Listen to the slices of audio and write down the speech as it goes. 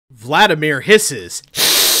Vladimir hisses.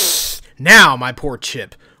 Now, my poor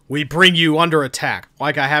chip, we bring you under attack.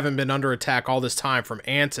 Like I haven't been under attack all this time from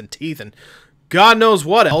ants and teeth and God knows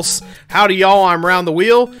what else. Howdy y'all, I'm Round the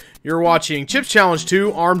Wheel. You're watching Chips Challenge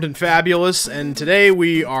 2, Armed and Fabulous, and today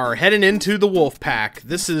we are heading into the Wolfpack.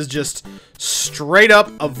 This is just straight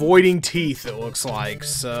up avoiding teeth, it looks like.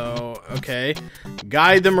 So, okay.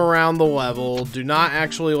 Guide them around the level. Do not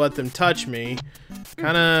actually let them touch me.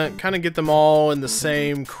 Kinda get them all in the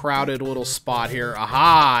same crowded little spot here.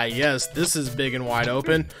 Aha! Yes, this is big and wide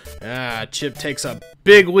open. Chip takes a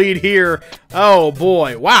big lead here. Oh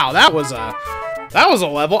boy. Wow, that was a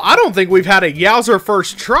level. I don't think we've had a Yowzer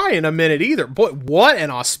first try in a minute either. Boy, what an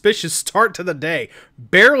auspicious start to the day.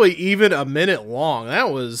 Barely even a minute long.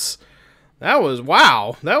 That was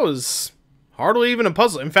wow. That was hardly even a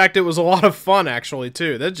puzzle. In fact, it was a lot of fun actually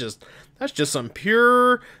too. That's just some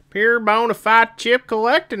pure bona fide chip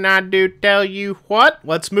collecting, I do tell you what.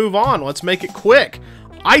 Let's move on. Let's make it quick.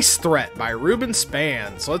 Ice Threat by Ruben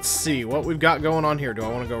Spans. Let's see what we've got going on here. Do I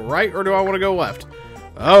want to go right or do I want to go left?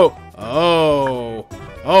 Oh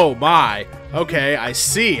my. Okay, I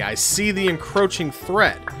see the encroaching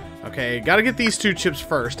threat. Okay, gotta get these two chips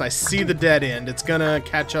first. I see the dead end. It's gonna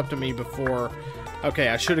catch up to me before... Okay,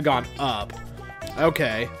 I should have gone up.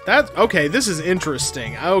 Okay, this is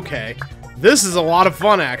interesting. Okay, this is a lot of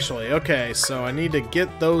fun, actually. Okay, so I need to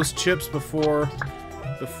get those chips before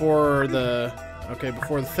the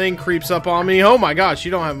thing creeps up on me. Oh my gosh,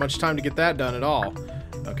 you don't have much time to get that done at all.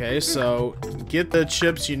 Okay, so get the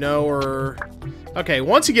chips, you know, or... Okay,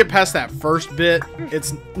 once you get past that first bit,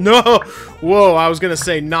 it's... No! Whoa, I was gonna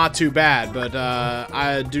say not too bad, but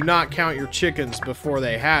I do not count your chickens before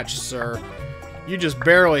they hatch, sir. You just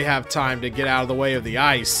barely have time to get out of the way of the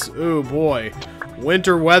ice. Ooh, boy.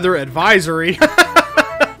 Winter weather advisory.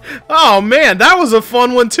 Oh, man, that was a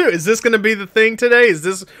fun one, too. Is this gonna be the thing today?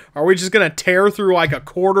 Are we just gonna tear through, like, a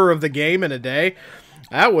quarter of the game in a day?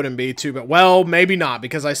 That wouldn't be too bad. Well, maybe not,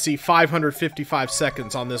 because I see 555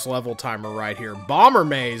 seconds on this level timer right here. Bomber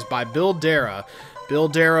Maze by Bill Dara. Bill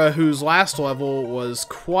Dara, whose last level was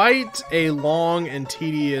quite a long and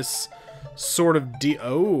tedious sort of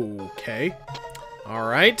okay.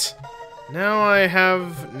 Alright. Now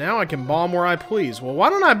I can bomb where I please. Well, why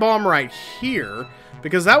don't I bomb right here?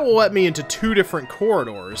 Because that will let me into two different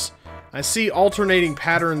corridors. I see alternating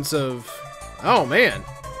patterns of... Oh, man.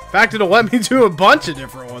 In fact, it'll let me do a bunch of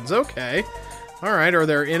different ones. Okay. Alright, are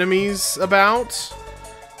there enemies about?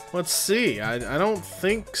 Let's see. I don't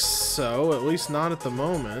think so. At least not at the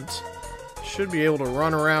moment. Should be able to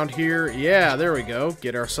run around here. Yeah, there we go.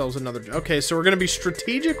 Get ourselves another... Okay, so we're going to be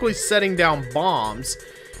strategically setting down bombs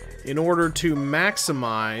in order to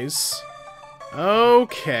maximize...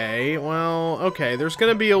 Okay, well, okay. There's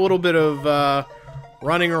going to be a little bit of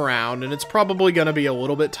running around, and it's probably going to be a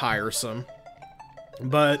little bit tiresome.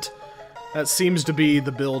 But that seems to be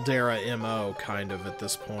the Bill Dara MO, kind of, at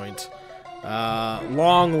this point.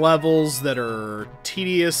 Long levels that are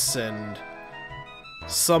tedious and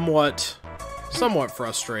somewhat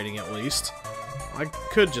frustrating, at least. I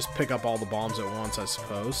could just pick up all the bombs at once, I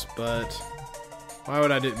suppose, but why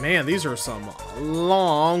would I do... Man, these are some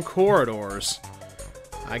long corridors.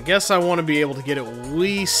 I guess I want to be able to get at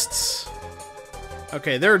least...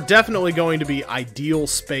 Okay, there are definitely going to be ideal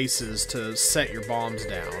spaces to set your bombs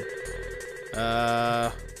down.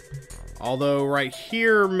 Although right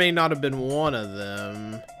here may not have been one of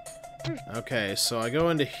them. Okay, so I go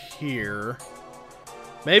into here.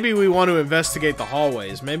 Maybe we want to investigate the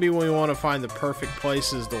hallways. Maybe we want to find the perfect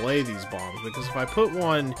places to lay these bombs. Because if I put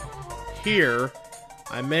one here,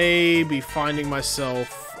 I may be finding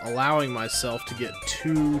myself, allowing myself to get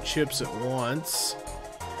two chips at once.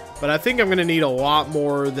 But I think I'm going to need a lot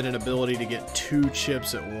more than an ability to get two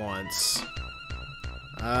chips at once.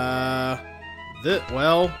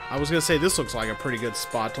 Well, I was going to say this looks like a pretty good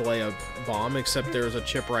spot to lay a bomb, except there's a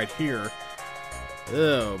chip right here.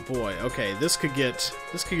 Oh boy, okay, this could get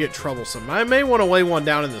troublesome. I may want to lay one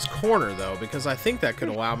down in this corner though, because I think that could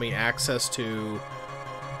allow me access to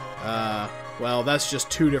well, that's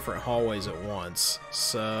just two different hallways at once.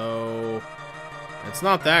 So it's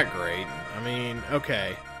not that great. I mean,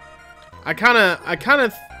 okay. I kind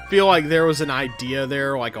of feel like there was an idea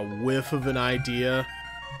there, like a whiff of an idea.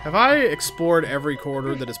 Have I explored every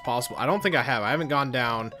corridor that is possible? I don't think I have. I haven't gone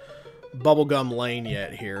down Bubblegum Lane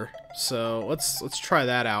yet here. So let's try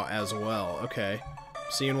that out as well. Okay.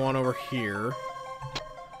 Seeing one over here.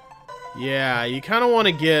 Yeah, you kind of want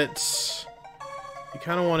to get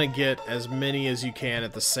as many as you can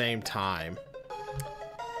at the same time.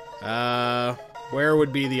 Where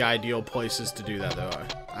would be the ideal places to do that though?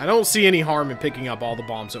 I don't see any harm in picking up all the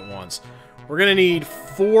bombs at once. We're gonna need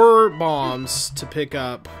 4 bombs to pick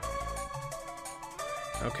up.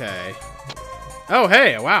 Okay. Oh,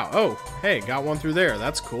 hey, wow. Oh, hey, got one through there.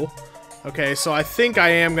 That's cool. Okay, so I think I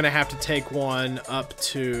am gonna have to take one up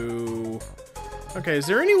to... Okay, is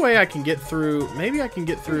there any way I can get through? Maybe I can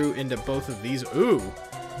get through into both of these. Ooh.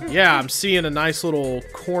 Yeah, I'm seeing a nice little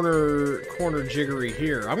corner jiggery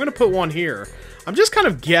here. I'm gonna put one here. I'm just kind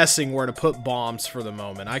of guessing where to put bombs for the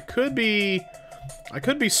moment. I could be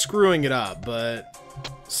screwing it up, but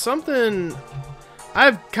something... I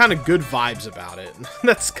have kind of good vibes about it.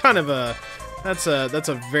 That's kind of a... That's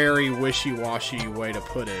a very wishy-washy way to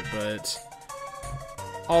put it, but...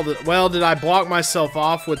 Well, did I block myself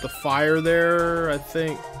off with the fire there? I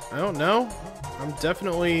think... I don't know. I'm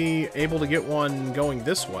definitely able to get one going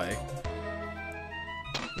this way.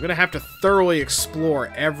 I'm gonna have to thoroughly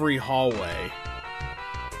explore every hallway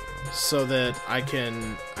so that I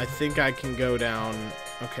think I can go down...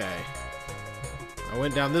 Okay. I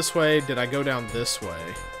went down this way. Did I go down this way?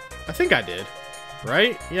 I think I did.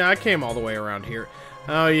 Right? Yeah, I came all the way around here.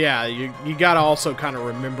 Oh yeah, you gotta also kind of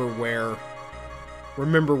remember where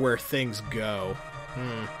things go.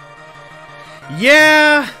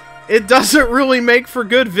 Yeah, it doesn't really make for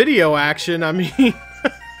good video action. I mean,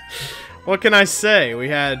 what can I say? We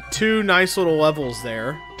had 2 nice little levels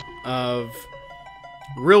there of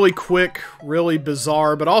really quick, really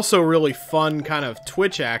bizarre, but also really fun kind of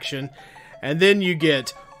Twitch action. And then you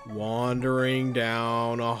get wandering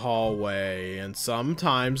down a hallway, and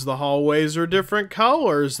sometimes the hallways are different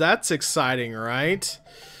colors. That's exciting, right?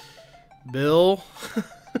 Bill?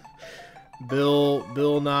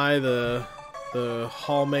 Bill Nye, the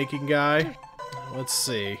hall making guy. Let's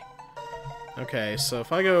see. Okay, so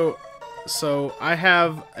if I go... So, I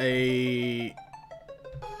have a...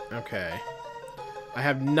 Okay. I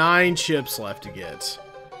have 9 chips left to get.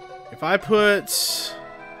 If I put...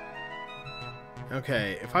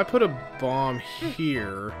 Okay, if I put a bomb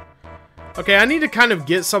here... Okay, I need to kind of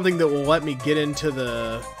get something that will let me get into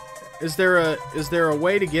the... Is there a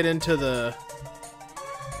way to get into the...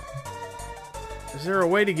 Is there a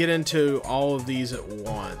way to get into all of these at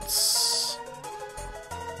once?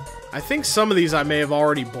 I think some of these I may have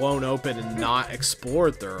already blown open and not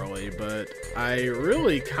explored thoroughly, but I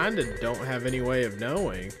really kind of don't have any way of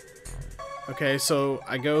knowing. Okay, so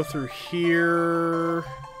I go through here...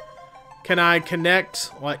 Can I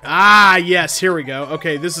connect? Like, ah, yes, here we go.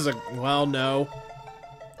 Okay, this is a... Well, no.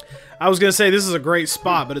 I was going to say this is a great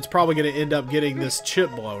spot, but it's probably going to end up getting this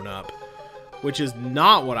chip blown up, which is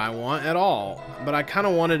not what I want at all. But I kind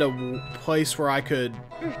of wanted a place where I could...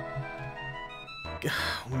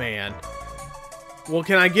 Oh, man. Well,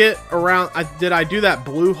 can I get around... Did I do that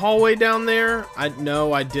blue hallway down there?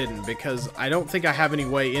 No, I didn't, because I don't think I have any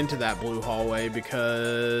way into that blue hallway,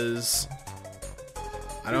 because...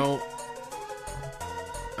 I don't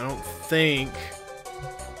think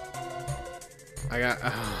I got...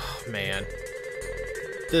 Oh, man.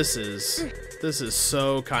 This is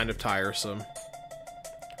so kind of tiresome.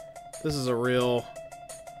 This is a real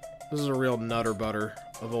nutter butter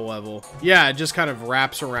of a level. Yeah, it just kind of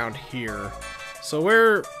wraps around here. So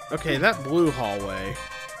where... Okay, that blue hallway.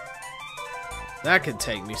 That could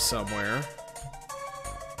take me somewhere.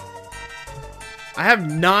 I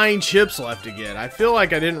have 9 chips left to get. I feel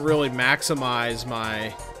like I didn't really maximize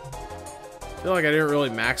my...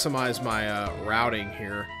 routing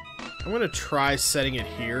here. I'm gonna try setting it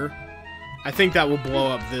here. I think that will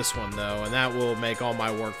blow up this one though, and that will make all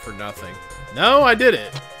my work for nothing. No, I did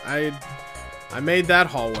it. I made that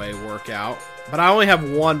hallway work out, but I only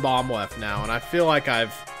have 1 bomb left now, and I feel like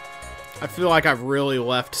I've really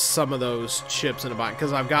left some of those chips in a bind,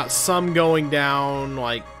 because I've got some going down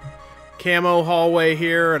like camo hallway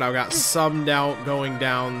here, and I've got some going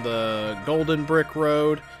down the golden brick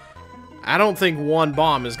road. I don't think 1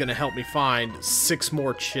 bomb is going to help me find 6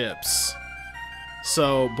 more chips.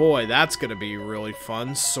 So, boy, that's going to be really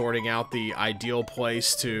fun, sorting out the ideal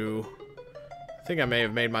place to... I think I may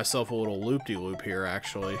have made myself a little loop-de-loop here,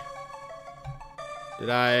 actually.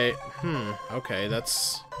 Did I... okay,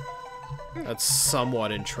 that's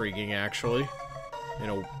somewhat intriguing, actually.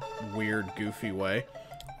 In a weird, goofy way.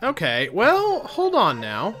 Okay, well, hold on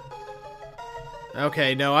now.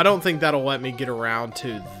 Okay, no, I don't think that'll let me get around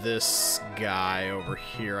to this guy over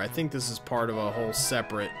here. I think this is part of a whole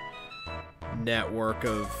separate network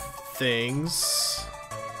of things.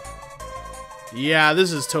 Yeah,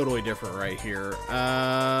 this is totally different right here.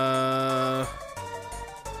 Yeah,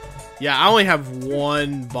 I only have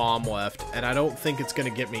 1 bomb left, and I don't think it's gonna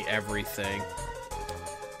get me everything.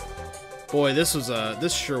 Boy, this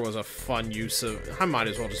sure was a fun use of... I might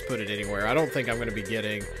as well just put it anywhere. I don't think I'm gonna be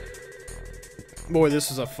getting Boy, this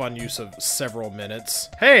was a fun use of several minutes.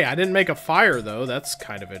 Hey, I didn't make a fire, though. That's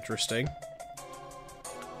kind of interesting.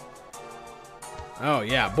 Oh,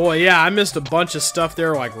 yeah. Boy, yeah, I missed a bunch of stuff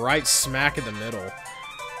there, like, right smack in the middle.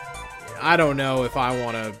 I don't know if I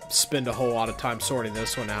want to spend a whole lot of time sorting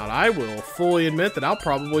this one out. I will fully admit that I'll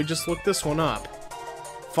probably just look this one up.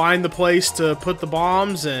 Find the place to put the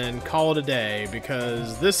bombs and call it a day,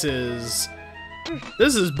 because this is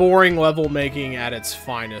boring level making at its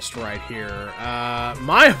finest right here.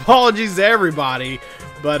 My apologies to everybody,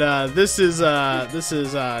 but this is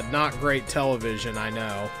not great television, I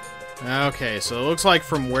know. Okay, so it looks like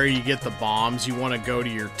from where you get the bombs, you want to go to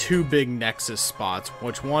your two big nexus spots,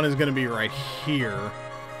 which one is going to be right here,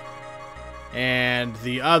 and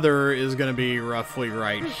the other is going to be roughly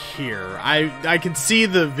right here. I can see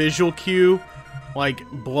the visual cue, like,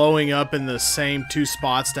 blowing up in the same two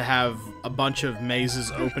spots to have a bunch of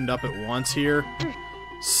mazes opened up at once here.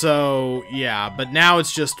 So, yeah, but now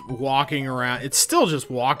it's just walking around. It's still just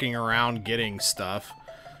walking around getting stuff.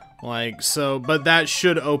 Like, so, but that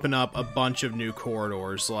should open up a bunch of new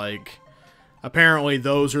corridors. Like, apparently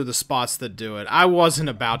those are the spots that do it. I wasn't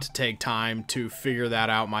about to take time to figure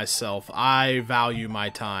that out myself. I value my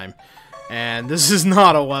time. And this is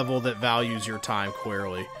not a level that values your time,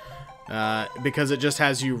 clearly. Because it just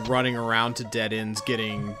has you running around to dead ends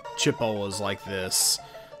getting chipolas like this.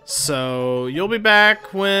 So, you'll be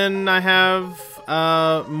back when I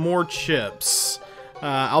have more chips.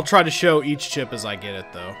 I'll try to show each chip as I get it,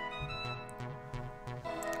 though.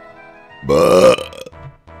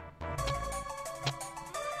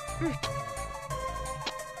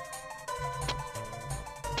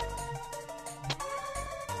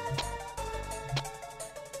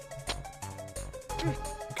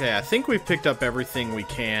 Okay, I think we've picked up everything we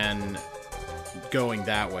can going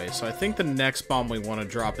that way. So I think the next bomb we want to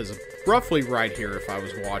drop is roughly right here if I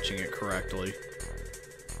was watching it correctly.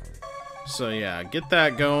 So yeah, get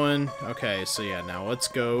that going. Okay, so yeah, now let's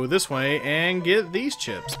go this way and get these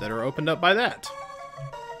chips that are opened up by that.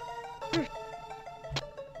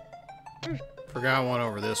 Forgot one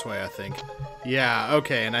over this way, I think. Yeah,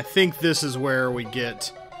 okay, and I think this is where we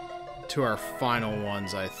get to our final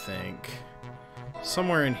ones, I think.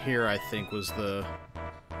 Somewhere in here, I think, was the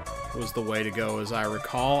way to go, as I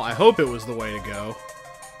recall. I hope it was the way to go,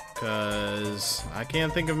 because I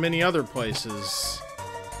can't think of many other places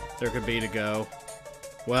there could be to go.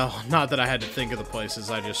 Well, not that I had to think of the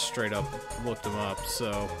places, I just straight up looked them up,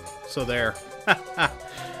 so there.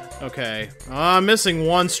 Okay, I'm missing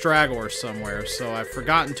one straggler somewhere, so I've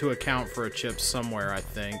forgotten to account for a chip somewhere, I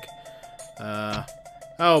think.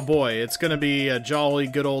 Oh boy, it's gonna be a jolly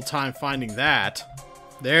good old time finding that.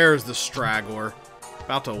 There's the straggler.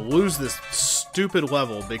 About to lose this stupid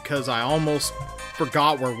level because I almost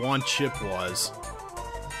forgot where one chip was.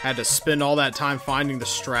 Had to spend all that time finding the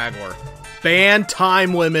straggler. Ban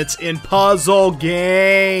time limits in puzzle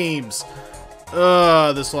games!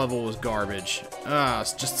 This level was garbage.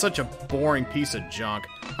 It's just such a boring piece of junk.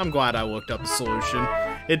 I'm glad I looked up a solution.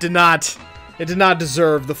 It did not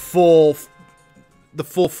deserve the full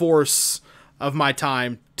force of my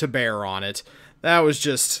time to bear on it. That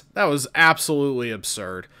was absolutely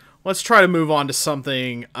absurd. Let's try to move on to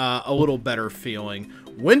something a little better feeling.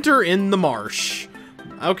 Winter in the Marsh.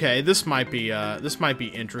 Okay, this might be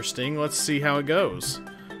interesting. Let's see how it goes.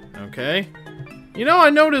 Okay. You know, I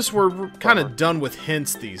notice we're kind of done with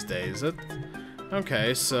hints these days.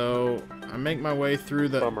 Okay, so I make my way through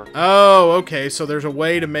the... Oh, okay, so there's a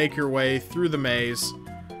way to make your way through the maze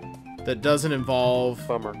that doesn't involve...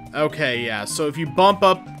 Okay, yeah, so if you bump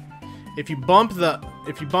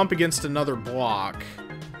against another block,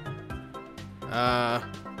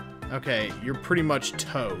 okay, you're pretty much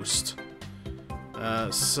toast.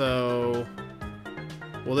 So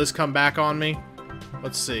will this come back on me?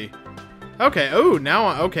 Let's see. Okay, oh, now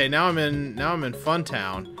I'm in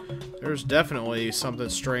Funtown. There's definitely something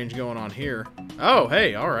strange going on here. Oh,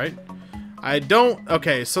 hey, all right.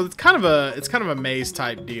 Okay, so it's kind of a maze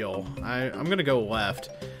type deal. I'm gonna go left.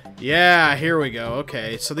 Yeah, here we go.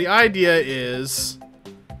 Okay, so the idea is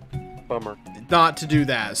not to do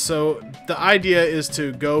that. So the idea is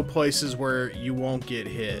to go places where you won't get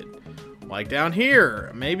hit. Like down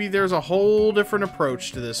here. Maybe there's a whole different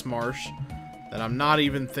approach to this marsh that I'm not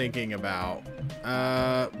even thinking about.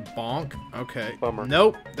 Bonk. Okay.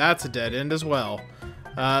 Nope, that's a dead end as well.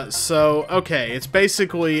 So, okay, it's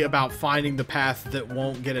basically about finding the path that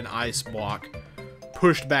won't get an ice block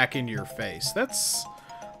pushed back into your face. That's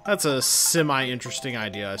a semi-interesting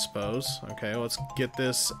idea, I suppose. Okay, let's get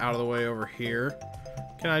this out of the way over here.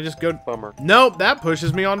 Can I just go... Nope, that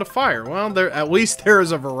pushes me onto fire. Well, at least there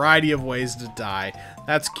is a variety of ways to die.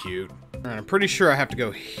 That's cute. Alright, I'm pretty sure I have to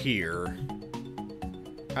go here.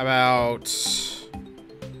 How about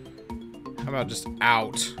just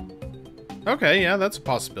out? Okay, yeah, that's a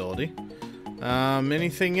possibility.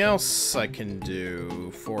 Anything else I can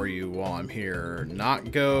do for you while I'm here?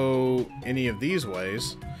 Not go any of these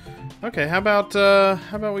ways. Okay, how about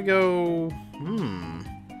we go,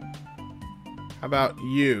 how about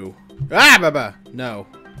you? Ah, baba! No,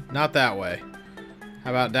 not that way.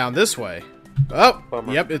 How about down this way? Oh,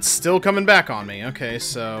 bummer. Yep, it's still coming back on me. Okay,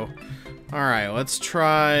 so, alright, let's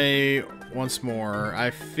try once more. I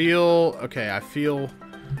feel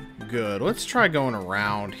good. Let's try going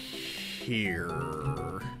around here.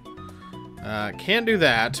 Can't do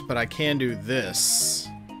that, but I can do this.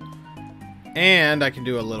 And I can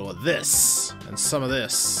do a little of this, and some of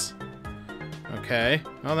this. Okay.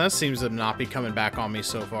 Well, that seems to not be coming back on me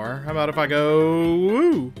so far. How about if I go...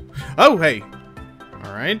 Woo! Oh, hey!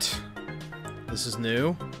 Alright. This is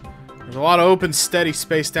new. There's a lot of open, steady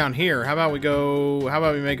space down here. How about we go... How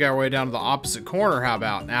about we make our way down to the opposite corner? How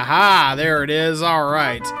about... Aha! There it is.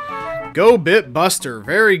 Alright. Go Bit Buster.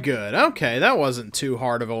 Very good. Okay, that wasn't too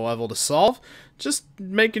hard of a level to solve. Just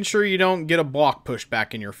making sure you don't get a block pushed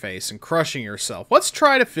back in your face and crushing yourself. Let's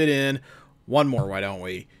try to fit in one more, why don't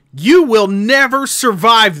we? You will never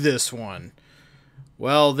survive this one.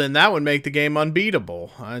 Well, then that would make the game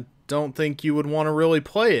unbeatable. I don't think you would want to really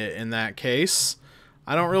play it in that case.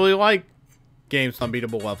 I don't really like games with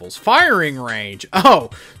unbeatable levels. Firing range. Oh,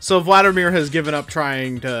 so Vladimir has given up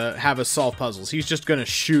trying to have us solve puzzles. He's just going to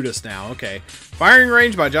shoot us now. Okay. Firing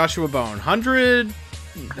range by Joshua Bone. 100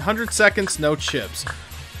 seconds, no chips.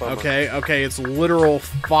 Bummer. Okay, it's literal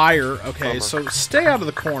fire. Okay, bummer. So stay out of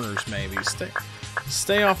the corners, maybe.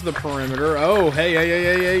 Stay off the perimeter. Oh,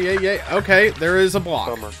 hey. Okay, there is a block.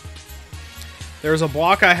 Bummer. There's a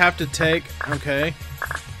block I have to take. Okay,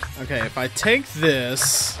 if I take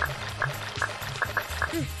this...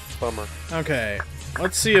 Bummer. Okay,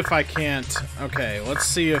 let's see if I can't... Okay, let's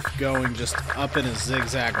see if going just up in a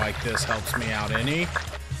zigzag like this helps me out any.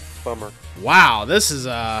 Bummer. Wow, this is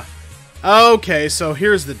okay, so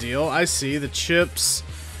here's the deal. I see the chips,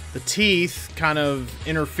 the teeth kind of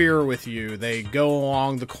interfere with you. They go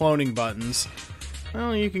along the cloning buttons.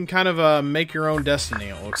 Well, you can kind of make your own destiny,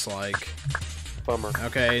 it looks like. Bummer.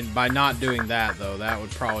 Okay, by not doing that though, that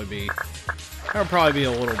would probably be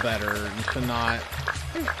a little better to not.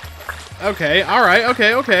 Okay, alright,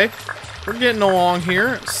 okay. We're getting along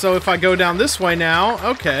here. So if I go down this way now,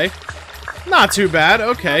 okay. Not too bad,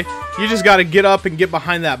 okay. You just gotta get up and get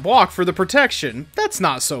behind that block for the protection. That's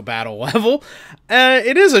not so bad a level.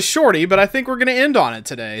 It is a shorty, but I think we're gonna end on it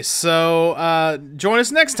today. So, join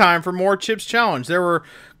us next time for more Chips Challenge. There were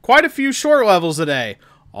quite a few short levels today.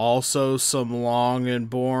 Also some long and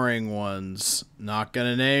boring ones. Not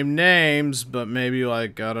gonna name names, but maybe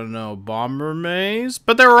like, I don't know, Bomber Maze?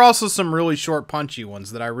 But there were also some really short punchy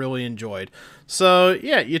ones that I really enjoyed. So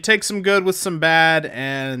yeah, you take some good with some bad,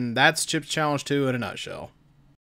 and that's Chips Challenge 2 in a nutshell.